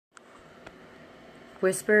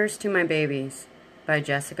Whispers to My Babies by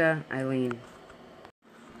Jessica Eileen.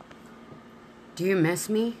 Do you miss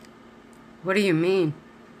me? What do you mean?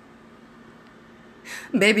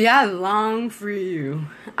 Baby, I long for you.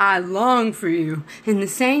 I long for you in the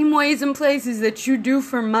same ways and places that you do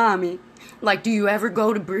for mommy. Like, do you ever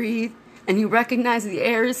go to breathe and you recognize the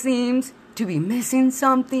air seems to be missing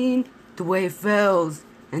something? The way it feels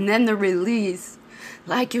and then the release.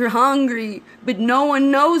 Like you're hungry, but no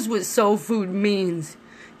one knows what soul food means.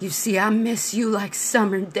 You see, I miss you like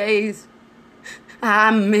summer days.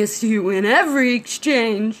 I miss you in every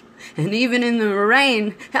exchange. And even in the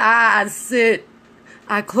rain, I sit.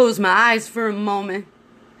 I close my eyes for a moment.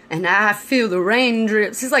 And I feel the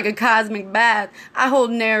raindrips. It's like a cosmic bath. I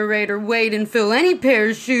hold narrator, wait, and fill any pair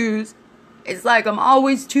of shoes. It's like I'm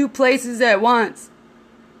always two places at once.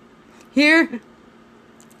 Here,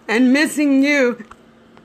 and missing you.